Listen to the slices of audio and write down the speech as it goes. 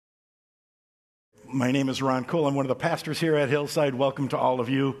My name is Ron Cool. I'm one of the pastors here at Hillside. Welcome to all of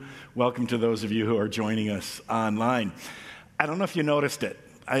you. Welcome to those of you who are joining us online. I don't know if you noticed it.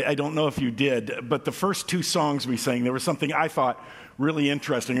 I don't know if you did, but the first two songs we sang, there was something I thought really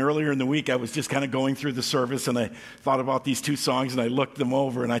interesting. Earlier in the week, I was just kind of going through the service, and I thought about these two songs, and I looked them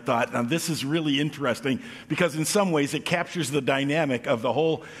over, and I thought, now this is really interesting, because in some ways it captures the dynamic of the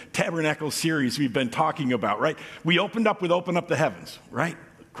whole Tabernacle series we've been talking about, right? We opened up with Open Up the Heavens, right?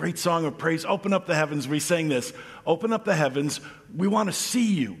 Great song of praise. Open up the heavens. We sang this. Open up the heavens. We want to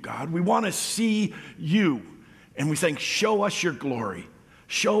see you, God. We want to see you. And we sang, show us your glory.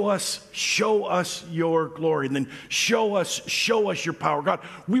 Show us your glory. And then show us your power. God,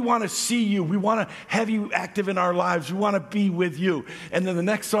 we want to see you. We want to have you active in our lives. We want to be with you. And then the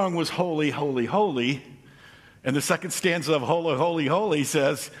next song was Holy, Holy, Holy. And the second stanza of Holy, Holy, Holy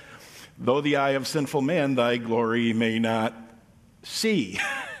says, though the eye of sinful man thy glory may not see.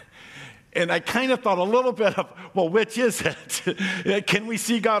 And I kind of thought a little bit of, well, which is it? Can we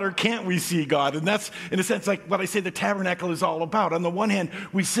see God or can't we see God? And that's, in a sense, like what I say the tabernacle is all about. On the one hand,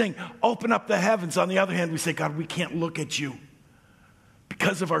 we sing, open up the heavens. On the other hand, we say, God, we can't look at you.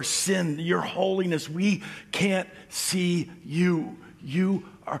 Because of our sin, your holiness, we can't see you. You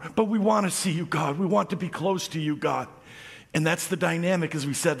are, but we want to see you, God. We want to be close to you, God. And that's the dynamic, as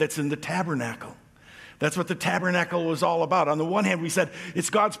we said, that's in the tabernacle. That's what the tabernacle was all about. On the one hand, we said it's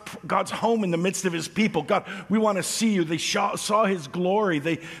God's home in the midst of his people. God, we want to see you. They saw his glory.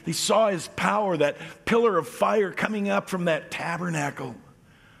 They saw his power, that pillar of fire coming up from that tabernacle.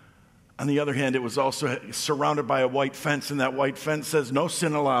 On the other hand, it was also surrounded by a white fence, and that white fence says, no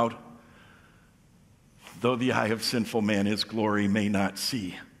sin allowed. Though the eye of sinful man his glory may not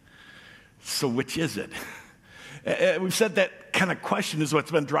see. So which is it? We've said that kind of question is what's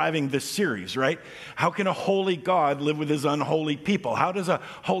been driving this series, right? How can a holy God live with his unholy people? How does a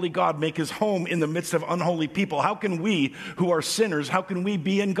holy God make his home in the midst of unholy people? How can we, who are sinners, how can we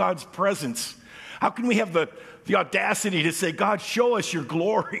be in God's presence? How can we have the audacity to say, God, show us your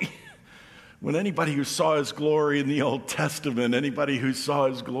glory? When anybody who saw his glory in the Old Testament, anybody who saw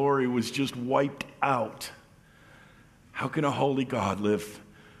his glory was just wiped out. How can a holy God live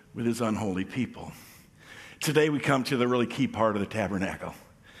with his unholy people? Today we come to the really key part of the tabernacle.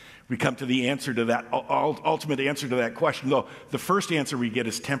 We come to the answer to that, ultimate answer to that question. Though the first answer we get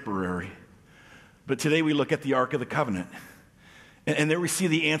is temporary. But today we look at the Ark of the Covenant. And there we see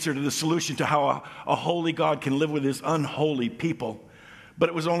the answer to the solution to how a holy God can live with his unholy people. But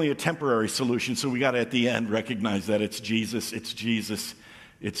it was only a temporary solution, so we got to, at the end, recognize that it's Jesus, it's Jesus,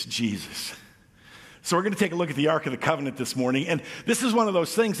 it's Jesus. So we're going to take a look at the Ark of the Covenant this morning. And this is one of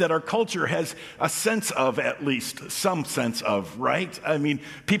those things that our culture has a sense of, at least some sense of, right? I mean,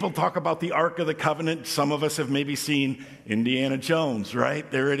 people talk about the Ark of the Covenant. Some of us have maybe seen Indiana Jones,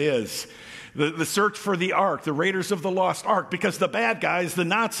 right? There it is. The search for the Ark, the Raiders of the Lost Ark, because the bad guys, the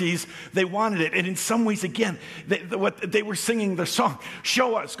Nazis, they wanted it. And in some ways, again, they were singing their song,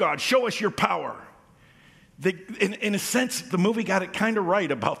 show us, God, show us your power. In a sense, the movie got it kind of right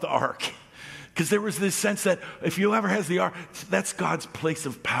about the Ark. Because there was this sense that if you ever has the ark, that's God's place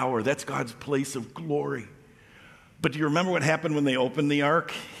of power. That's God's place of glory. But do you remember what happened when they opened the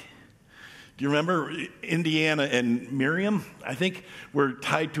ark? Do you remember Indiana and Miriam, I think, were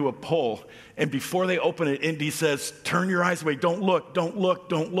tied to a pole. And before they open it, Indy says, turn your eyes away. Don't look, don't look,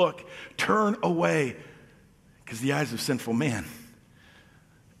 don't look. Turn away. Because the eyes of sinful man,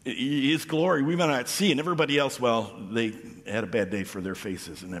 his glory we might not see, and everybody else, well, they had a bad day for their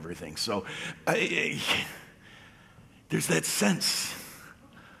faces and everything. So there's that sense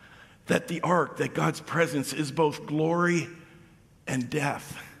that the ark, that God's presence is both glory and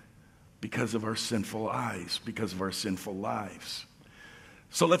death because of our sinful eyes, because of our sinful lives.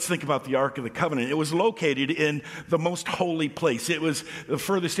 So let's think about the Ark of the Covenant. It was located in the most holy place. It was the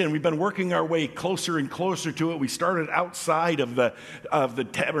furthest in. We've been working our way closer and closer to it. We started outside of the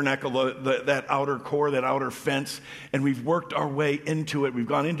tabernacle, that outer core, that outer fence, and we've worked our way into it. We've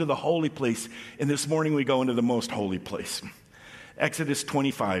gone into the holy place, and this morning we go into the most holy place. Exodus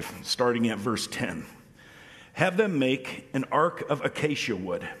 25, starting at verse 10. Have them make an ark of acacia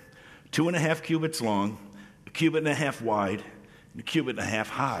wood, 2.5 cubits long, 1.5 cubits wide, and 1.5 cubits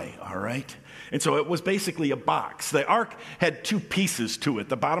high, all right? And so it was basically a box. The ark had two pieces to it.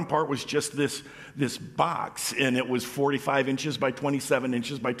 The bottom part was just this box, and it was 45 inches by 27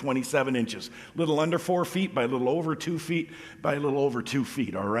 inches by 27 inches. A little under 4 feet by a little over 2 feet by a little over 2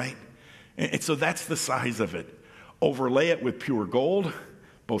 feet, all right? And so that's the size of it. Overlay it with pure gold,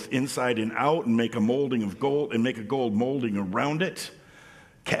 both inside and out, and make a molding of gold, and make a gold molding around it.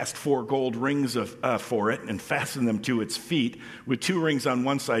 cast 4 gold rings for it and fasten them to its feet with 2 rings on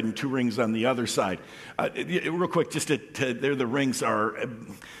one side and 2 rings on the other side. Real quick, just there the rings are,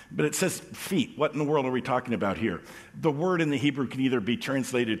 but it says feet. What in the world are we talking about here? The word in the Hebrew can either be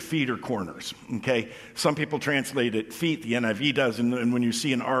translated feet or corners, okay? Some people translate it feet, the NIV does, and when you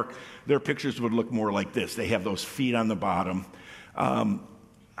see an ark, their pictures would look more like this. They have those feet on the bottom.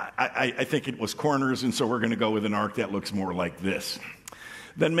 I think it was corners, and so we're going to go with an ark that looks more like this.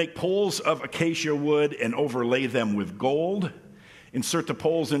 Then make poles of acacia wood and overlay them with gold. Insert the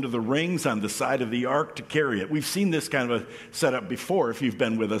poles into the rings on the side of the ark to carry it. We've seen this kind of a setup before, if you've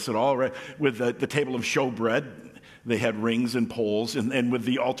been with us at all, right? With the table of showbread, they had rings and poles, and with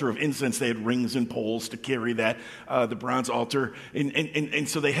the altar of incense, they had rings and poles to carry that, the bronze altar. And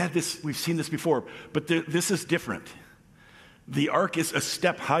so they had this, we've seen this before, but this is different. The ark is a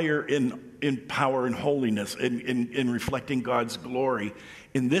step higher in power and holiness, in reflecting God's glory.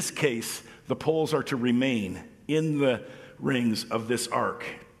 In this case, the poles are to remain in the rings of this ark.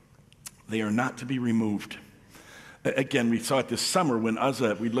 They are not to be removed. Again, we saw it this summer when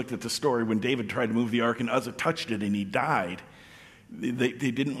Uzzah, we looked at the story when David tried to move the ark and Uzzah touched it and he died. They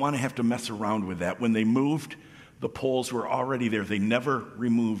didn't want to have to mess around with that. When they moved, the poles were already there. They never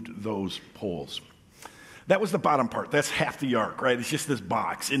removed those poles. That was the bottom part. That's half the ark, right? It's just this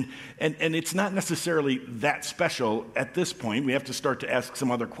box. And it's not necessarily that special at this point. We have to start to ask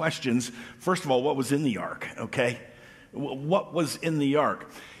some other questions. First of all, what was in the ark, okay? What was in the ark?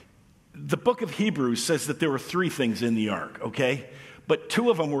 The book of Hebrews says that there were 3 things in the ark, okay? But 2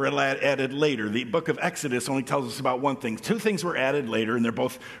 of them were added later. The book of Exodus only tells us about 1 thing. 2 things were added later, and they're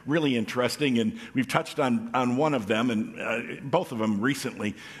both really interesting, and we've touched on one of them, and both of them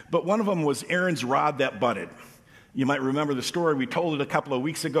recently. But one of them was Aaron's rod that budded. You might remember the story. We told it a couple of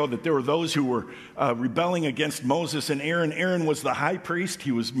weeks ago that there were those who were rebelling against Moses and Aaron. Aaron was the high priest.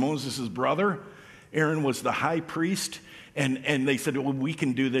 He was Moses' brother. Aaron was the high priest, and they said, well, we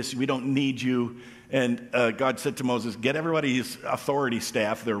can do this. We don't need you. And God said to Moses, get everybody's authority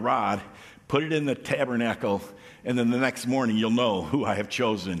staff, their rod, put it in the tabernacle, and then the next morning you'll know who I have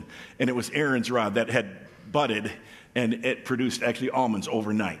chosen. And it was Aaron's rod that had budded, and it produced actually almonds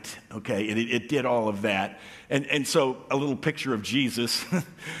overnight, okay? And it did all of that. And so a little picture of Jesus,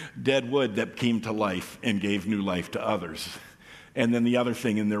 dead wood that came to life and gave new life to others. And then the other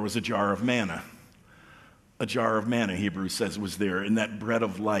thing, and there was a jar of manna. A jar of manna, Hebrews says, was there, and that bread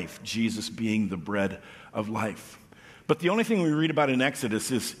of life, Jesus being the bread of life. But the only thing we read about in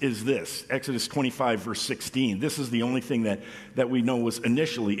Exodus is this, Exodus 25, verse 16. This is the only thing that we know was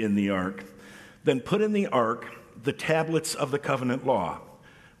initially in the ark. Then put in the ark the tablets of the covenant law,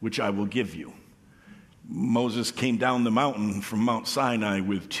 which I will give you. Moses came down the mountain from Mount Sinai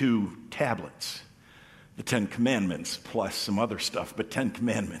with 2 tablets, the 10 Commandments, plus some other stuff, but 10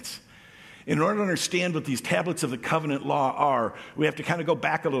 Commandments. In order to understand what these tablets of the covenant law are, we have to kind of go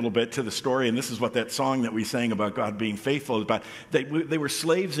back a little bit to the story, and this is what that song that we sang about God being faithful is about. They were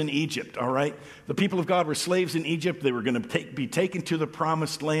slaves in Egypt, all right? The people of God were slaves in Egypt. They were going to be taken to the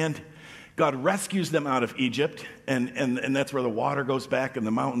promised land. God rescues them out of Egypt, and that's where the water goes back and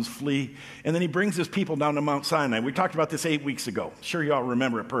the mountains flee. And then he brings his people down to Mount Sinai. We talked about this 8 weeks ago. Sure, you all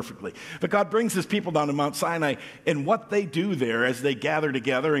remember it perfectly. But God brings his people down to Mount Sinai, and what they do there as they gather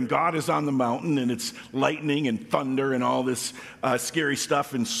together, and God is on the mountain, and it's lightning and thunder and all this scary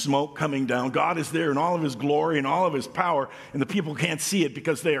stuff and smoke coming down. God is there in all of his glory and all of his power, and the people can't see it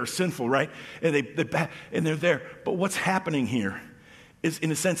because they are sinful, right? And they're there. But what's happening here is,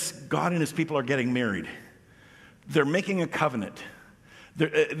 in a sense, God and his people are getting married. They're making a covenant.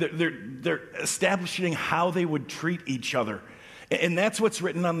 They're establishing how they would treat each other. And that's what's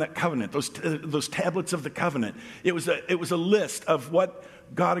written on that covenant, those tablets of the covenant. It was a list of what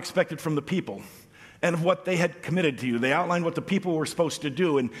God expected from the people and of what they had committed to you. They outlined what the people were supposed to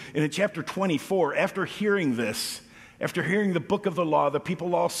do. And in chapter 24, after hearing this, after hearing the book of the law, the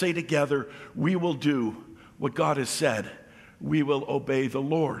people all say together, we will do what God has said. We will obey the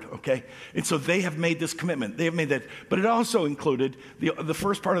Lord, okay? And so they have made this commitment. They have made that. But it also included the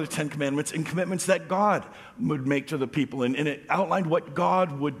first part of the 10 Commandments and commitments that God would make to the people. And it outlined what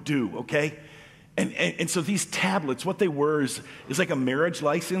God would do, okay? And so these tablets, what they were is like a marriage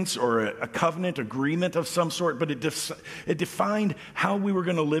license or a covenant agreement of some sort, but it defined how we were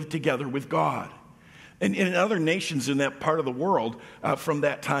going to live together with God. And in other nations in that part of the world from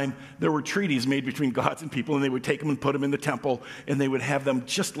that time, there were treaties made between gods and people, and they would take them and put them in the temple, and they would have them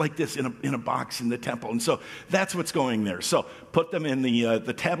just like this in a box in the temple. And so that's what's going there. So put them in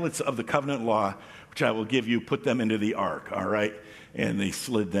the tablets of the covenant law, which I will give you, put them into the ark, all right? And they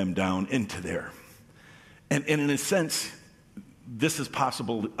slid them down into there. And in a sense, this is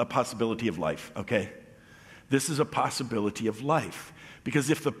a possibility of life, okay? This is a possibility of life. Because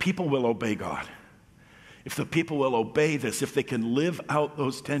if the people will obey God, if the people will obey this, if they can live out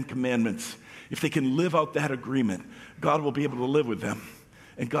those 10 commandments, if they can live out that agreement, God will be able to live with them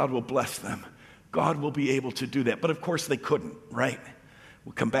and God will bless them. God will be able to do that. But of course they couldn't, right?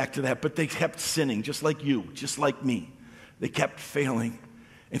 We'll come back to that. But they kept sinning, just like you, just like me. They kept failing.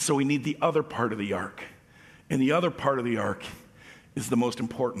 And so we need the other part of the ark. And the other part of the ark is the most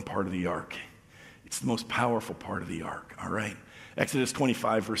important part of the ark. It's the most powerful part of the ark, all right? Exodus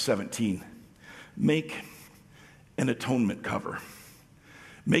 25, verse 17. Make an atonement cover.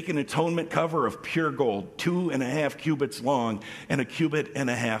 Make an atonement cover of pure gold, 2.5 cubits long and 1.5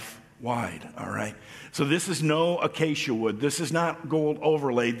 cubits wide, all right? So this is no acacia wood. This is not gold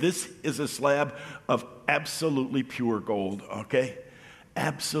overlaid. This is a slab of absolutely pure gold, okay?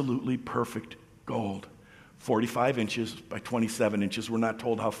 Absolutely perfect gold. 45 inches by 27 inches. We're not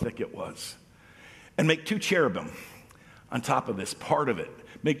told how thick it was. And make 2 cherubim on top of this, part of it.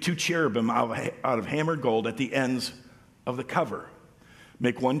 Make 2 cherubim out of hammered gold at the ends of the cover.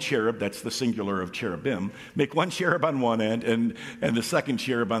 Make 1 cherub, that's the singular of cherubim. Make 1 cherub on one end and the second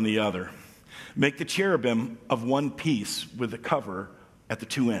cherub on the other. Make the cherubim of one piece with the cover at the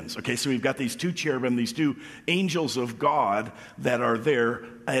 2 ends. Okay, so we've got these 2 cherubim, these 2 angels of God that are there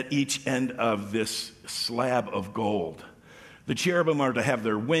at each end of this slab of gold. The cherubim are to have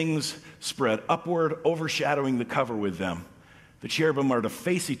their wings spread upward, overshadowing the cover with them. The cherubim are to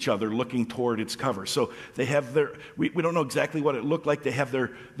face each other, looking toward its cover. So they have we don't know exactly what it looked like. They have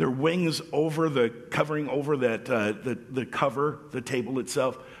their wings over covering over that, the cover, the table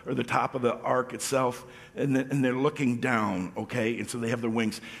itself, or the top of the ark itself, and they're looking down, okay? And so they have their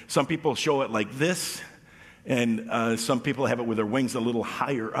wings. Some people show it like this, and some people have it with their wings a little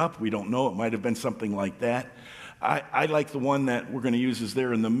higher up. We don't know. It might have been something like that. I like the one that we're going to use is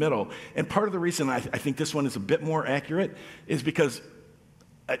there in the middle. And part of the reason I think this one is a bit more accurate is because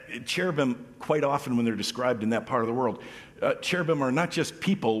cherubim, quite often when they're described in that part of the world, cherubim are not just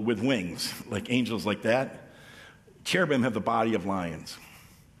people with wings, like angels like that. Cherubim have the body of lions.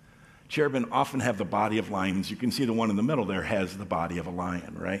 Cherubim often have the body of lions. You can see the one in the middle there has the body of a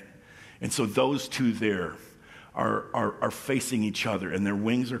lion, right? And so those 2 there are facing each other, and their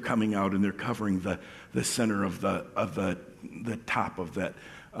wings are coming out, and they're covering the center of the top of that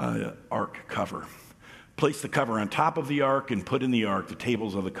ark cover. Place the cover on top of the ark, and put in the ark the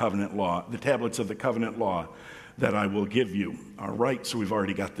tablets of the covenant law that I will give you. All right, so we've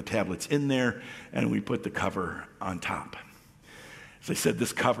already got the tablets in there, and we put the cover on top. As I said,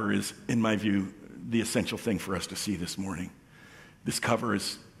 this cover is, in my view, the essential thing for us to see this morning. This cover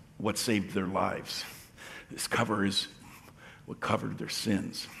is what saved their lives. This cover is what covered their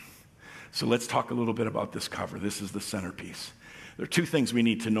sins. So let's talk a little bit about this cover. This is the centerpiece. There are 2 things we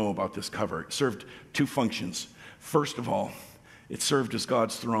need to know about this cover. It served 2 functions. First of all, it served as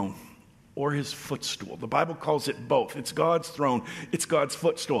God's throne or his footstool. The Bible calls it both. It's God's throne, it's God's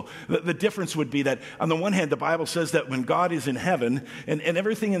footstool. The difference would be that on the one hand, the Bible says that when God is in heaven, and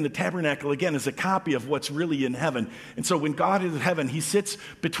everything in the tabernacle, again, is a copy of what's really in heaven. And so when God is in heaven, he sits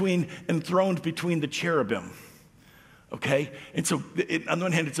enthroned between the cherubim. Okay? And so on the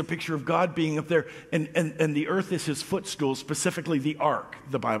one hand, it's a picture of God being up there, and the earth is his footstool, specifically the ark,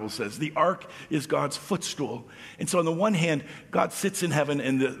 the Bible says. The ark is God's footstool. And so on the one hand, God sits in heaven,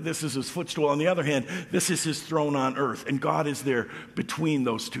 and this is his footstool. On the other hand, this is his throne on earth, and God is there between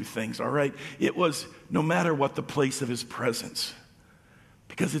those 2 things, all right? It was no matter what the place of his presence,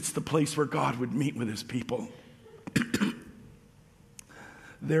 because it's the place where God would meet with his people.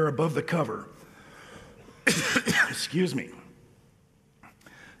 There above the cover, excuse me.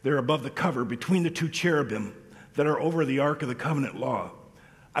 They're above the cover between the 2 cherubim that are over the ark of the covenant law.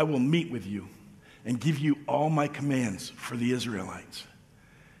 I will meet with you and give you all my commands for the Israelites.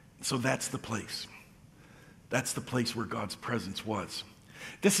 So that's the place. That's the place where God's presence was.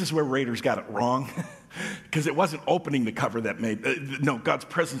 This is where Raiders got it wrong, because it wasn't opening the cover that made, no, God's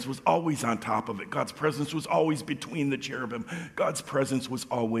presence was always on top of it. God's presence was always between the cherubim. God's presence was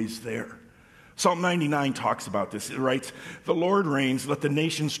always there. Psalm 99 talks about this. It writes, the Lord reigns, let the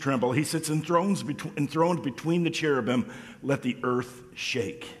nations tremble. He sits enthroned between the cherubim, let the earth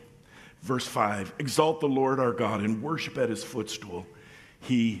shake. Verse 5, exalt the Lord our God and worship at his footstool.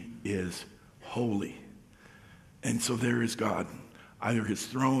 He is holy. And so there is God, either his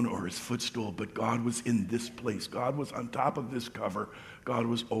throne or his footstool, but God was in this place. God was on top of this cover. God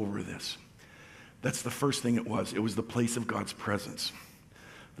was over this. That's the first thing it was. It was the place of God's presence.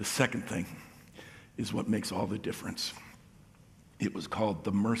 The second thing is what makes all the difference. It was called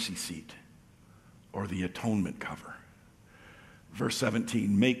the mercy seat or the atonement cover. Verse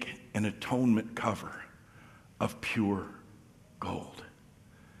 17, make an atonement cover of pure gold.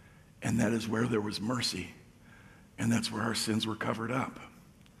 And that is where there was mercy, and that's where our sins were covered up.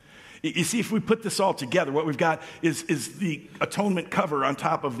 You see, if we put this all together, what we've got is the atonement cover on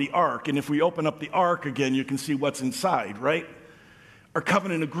top of the ark. And if we open up the ark again, you can see what's inside, right? Our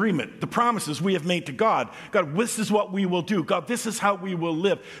covenant agreement, the promises we have made to God. God, this is what we will do. God, this is how we will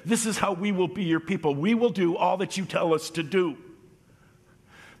live. This is how we will be your people. We will do all that you tell us to do.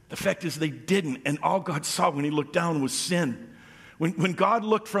 The fact is they didn't, and all God saw when he looked down was sin. When God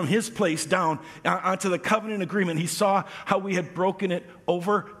looked from his place down onto the covenant agreement, he saw how we had broken it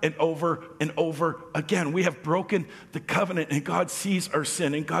over and over and over again. We have broken the covenant, and God sees our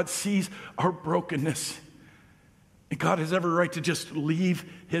sin, and God sees our brokenness. And God has every right to just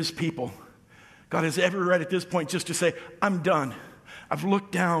leave his people. God has every right at this point just to say, I'm done. I've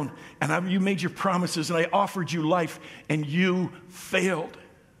looked down, and you made your promises, and I offered you life, and you failed.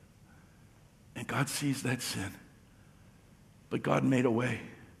 And God sees that sin. But God made a way.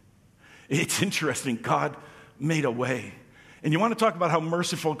 It's interesting. God made a way. And you want to talk about how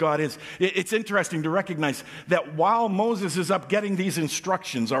merciful God is. It's interesting to recognize that while Moses is up getting these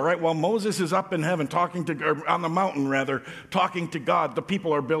instructions, all right, while Moses is up in heaven or on the mountain rather, talking to God, the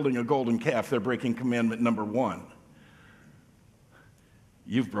people are building a golden calf. They're breaking commandment number 1.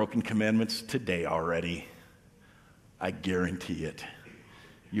 You've broken commandments today already. I guarantee it.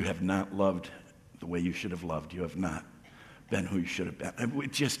 You have not loved the way you should have loved. You have not been who you should have been.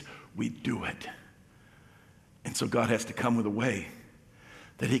 We do it. And so God has to come with a way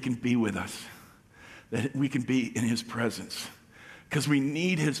that he can be with us, that we can be in his presence. Because we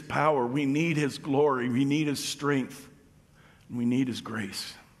need his power, we need his glory, we need his strength, and we need his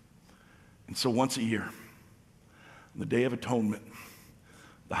grace. And so once a year, on the Day of Atonement,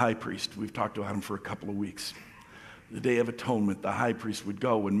 the high priest, we've talked about him for a couple of weeks, the Day of Atonement, the high priest would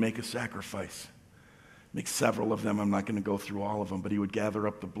go and make a sacrifice. Make several of them. I'm not going to go through all of them, but he would gather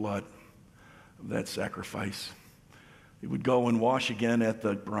up the blood of that sacrifice. He would go and wash again at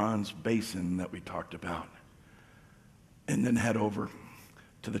the bronze basin that we talked about, and then head over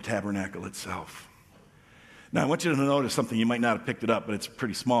to the tabernacle itself. Now, I want you to notice something. You might not have picked it up, but it's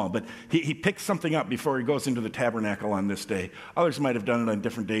pretty small. But he picks something up before he goes into the tabernacle on this day. Others might have done it on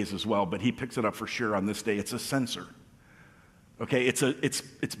different days as well, but he picks it up for sure on this day. It's a censer. Okay,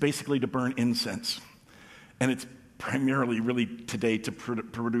 it's basically to burn incense. And it's primarily really today to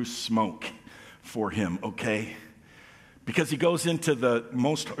produce smoke for him, okay? Because he goes into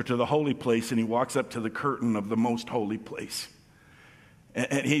to the holy place and he walks up to the curtain of the most holy place.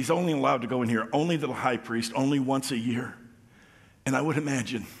 And he's only allowed to go in here, only the high priest, only once a year. And I would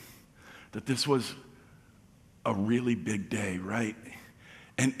imagine that this was a really big day, right?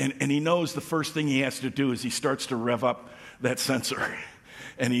 And he knows the first thing he has to do is he starts to rev up that censer.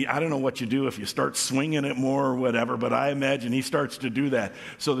 And I don't know what you do if you start swinging it more or whatever, but I imagine he starts to do that.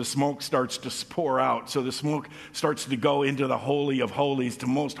 So the smoke starts to pour out. So the smoke starts to go into the Holy of Holies, to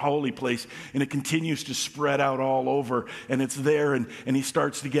most holy place, and it continues to spread out all over. And it's there, and he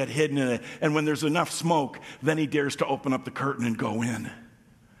starts to get hidden in it. And when there's enough smoke, then he dares to open up the curtain and go in.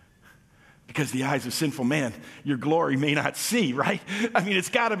 Because the eyes of sinful man, your glory may not see, right? I mean, it's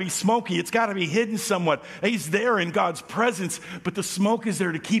got to be smoky. It's got to be hidden somewhat. He's there in God's presence, but the smoke is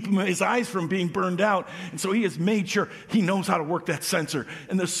there to keep his eyes from being burned out. And so he has made sure he knows how to work that censer.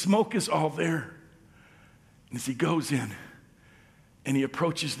 And the smoke is all there. And as he goes in and he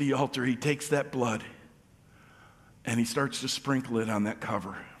approaches the altar, he takes that blood and he starts to sprinkle it on that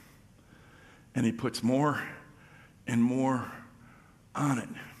cover. And he puts more and more on it.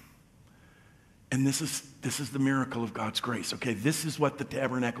 And this is the miracle of God's grace, okay? This is what the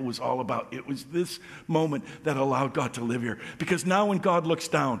tabernacle was all about. It was this moment that allowed God to live here. Because now when God looks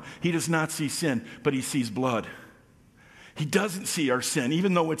down, he does not see sin, but he sees blood. He doesn't see our sin,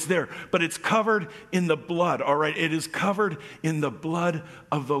 even though it's there, but it's covered in the blood, all right? It is covered in the blood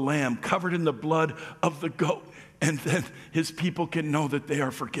of the lamb, covered in the blood of the goat. And then his people can know that they are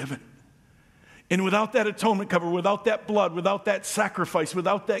forgiven. And without that atonement cover, without that blood, without that sacrifice,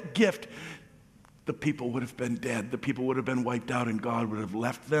 without that gift, the people would have been dead. The people would have been wiped out, and God would have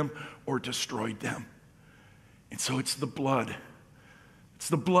left them or destroyed them. And so it's the blood. It's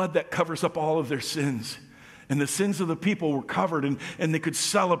the blood that covers up all of their sins. And the sins of the people were covered, and they could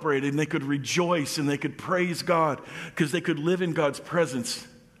celebrate, and they could rejoice, and they could praise God because they could live in God's presence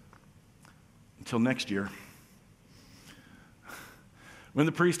until next year, when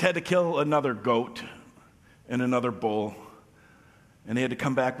the priest had to kill another goat and another bull. And they had to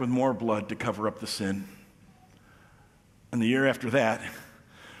come back with more blood to cover up the sin. And the year after that,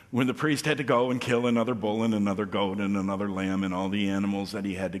 when the priest had to go and kill another bull and another goat and another lamb and all the animals that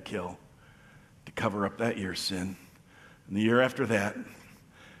he had to kill to cover up that year's sin. And the year after that,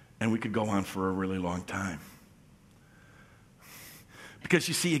 and we could go on for a really long time. Because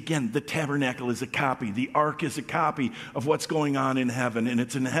you see, again, the tabernacle is a copy. The ark is a copy of what's going on in heaven, and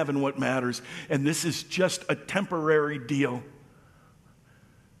it's in heaven what matters. And this is just a temporary deal.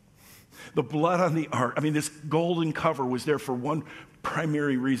 The blood on the ark, this golden cover was there for one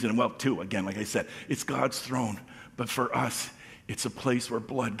primary reason. Well, two, again, like I said, it's God's throne. But for us, it's a place where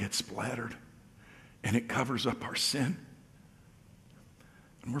blood gets splattered, and it covers up our sin.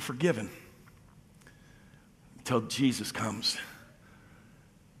 And we're forgiven until Jesus comes.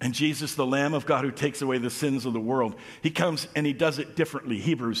 And Jesus, the Lamb of God who takes away the sins of the world, he comes and he does it differently.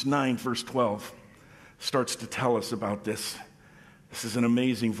 Hebrews 9, verse 12 starts to tell us about this. This is an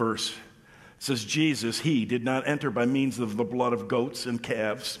amazing verse. It says, Jesus, he did not enter by means of the blood of goats and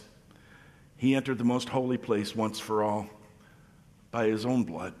calves. He entered the most holy place once for all by his own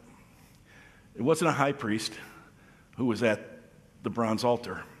blood. It wasn't a high priest who was at the bronze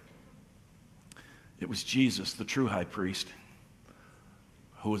altar. It was Jesus, the true high priest,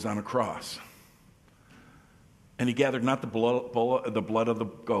 who was on a cross. And he gathered not the blood of the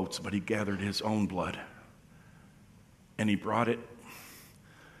goats, but he gathered his own blood. And he brought it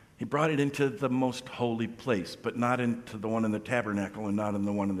into the most holy place, but not into the one in the tabernacle and not in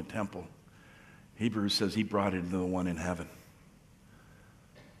the one in the temple. Hebrews says he brought it into the one in heaven.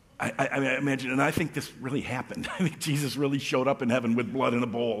 I imagine, and I think this really happened. I think Jesus really showed up in heaven with blood in a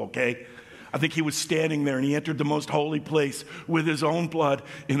bowl, okay? I think he was standing there and he entered the most holy place with his own blood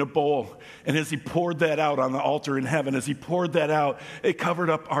in a bowl. And as he poured that out on the altar in heaven, as he poured that out, it covered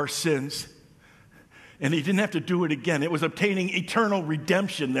up our sins. And he didn't have to do it again. It was obtaining eternal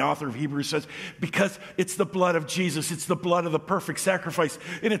redemption, the author of Hebrews says, because it's the blood of Jesus. It's the blood of the perfect sacrifice.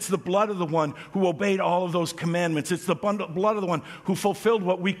 And it's the blood of the one who obeyed all of those commandments. It's the blood of the one who fulfilled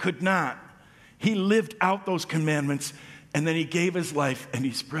what we could not. He lived out those commandments, and then he gave his life, and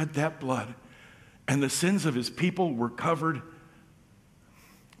he spread that blood. And the sins of his people were covered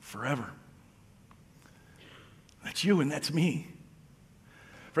forever. That's you and that's me.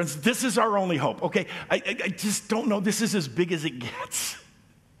 Friends, this is our only hope. Okay, I just don't know. This is as big as it gets.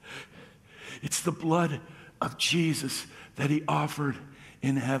 It's the blood of Jesus that he offered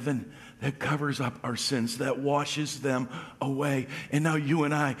in heaven that covers up our sins, that washes them away. And now you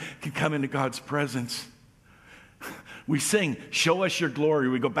and I can come into God's presence. We sing, show us your glory.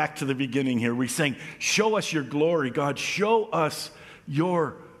 We go back to the beginning here. We sing, show us your glory, God. Show us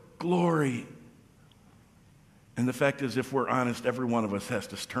your glory. And the fact is, if we're honest, every one of us has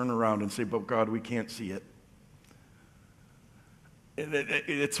to turn around and say, but God, we can't see it.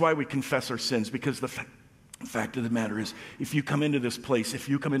 It's why we confess our sins, because the fact of the matter is, if you come into this place, if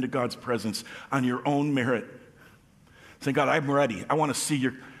you come into God's presence on your own merit, saying, God, I'm ready. I want to see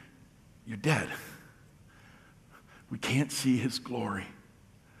you're dead. We can't see his glory.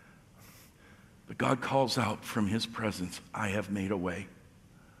 But God calls out from his presence, I have made a way.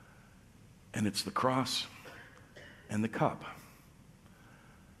 And it's the cross and the cup.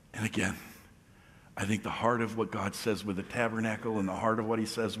 And again, I think the heart of what God says with the tabernacle and the heart of what he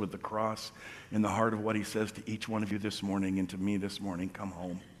says with the cross and the heart of what he says to each one of you this morning and to me this morning, come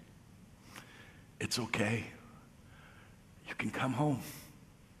home. It's okay. You can come home.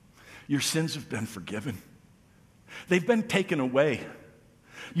 Your sins have been forgiven. They've been taken away.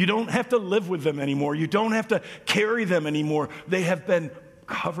 You don't have to live with them anymore. You don't have to carry them anymore. They have been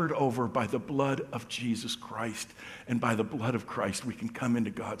covered over by the blood of Jesus Christ. And by the blood of Christ, we can come into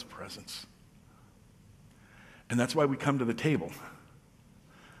God's presence. And that's why we come to the table,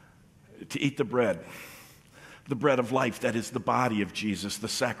 to eat the bread of life, that is the body of Jesus, the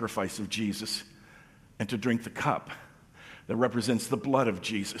sacrifice of Jesus, and to drink the cup that represents the blood of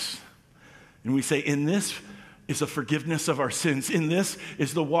Jesus. And we say, in this is a forgiveness of our sins. In this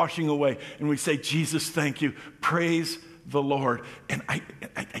is the washing away. And we say, Jesus, thank you. Praise the Lord. And I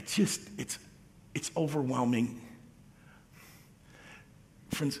just, it's overwhelming.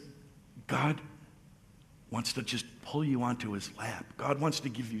 Friends, God wants to just pull you onto his lap. God wants to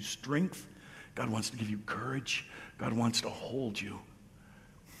give you strength. God wants to give you courage. God wants to hold you.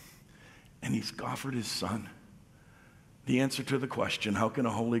 And he's offered his son. The answer to the question, how can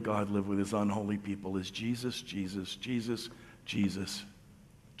a holy God live with his unholy people, is Jesus, Jesus, Jesus, Jesus,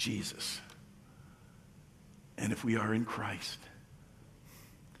 Jesus. And if we are in Christ,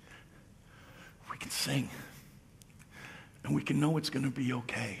 we can sing. And we can know it's going to be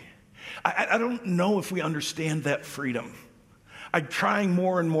okay. I don't know if we understand that freedom. I'm trying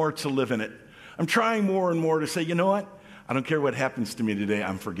more and more to live in it. I'm trying more and more to say, you know what? I don't care what happens to me today,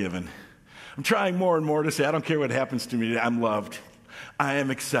 I'm forgiven. I'm trying more and more to say, I don't care what happens to me today, I'm loved. I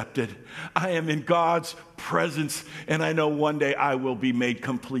am accepted. I am in God's presence, and I know one day I will be made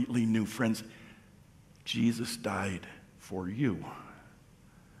completely new. Friends, Jesus died for you.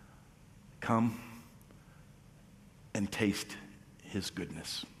 Come and taste his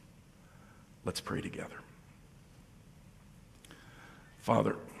goodness. Let's pray together.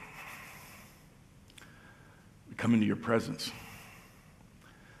 Father, we come into your presence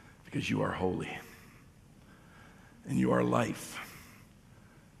because you are holy, and you are life,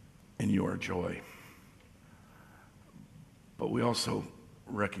 and you are joy. But we also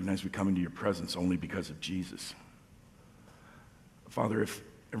recognize we come into your presence only because of Jesus. Father, if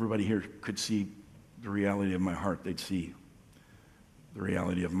everybody here could see the reality of my heart, they'd see the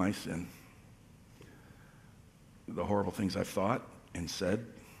reality of my sin, the horrible things I've thought and said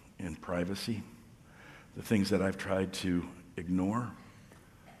in privacy, the things that I've tried to ignore.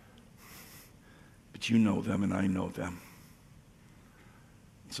 But you know them and I know them.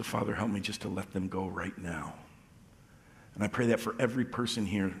 So Father, help me just to let them go right now. And I pray that for every person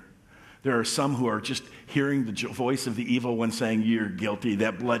here. There are some who are just hearing the voice of the evil one saying, you're guilty,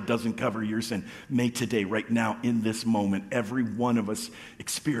 that blood doesn't cover your sin. May today, right now, in this moment, every one of us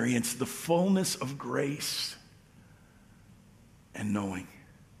experience the fullness of grace and knowing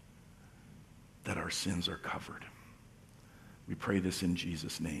that our sins are covered. We pray this in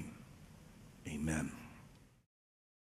Jesus' name. Amen.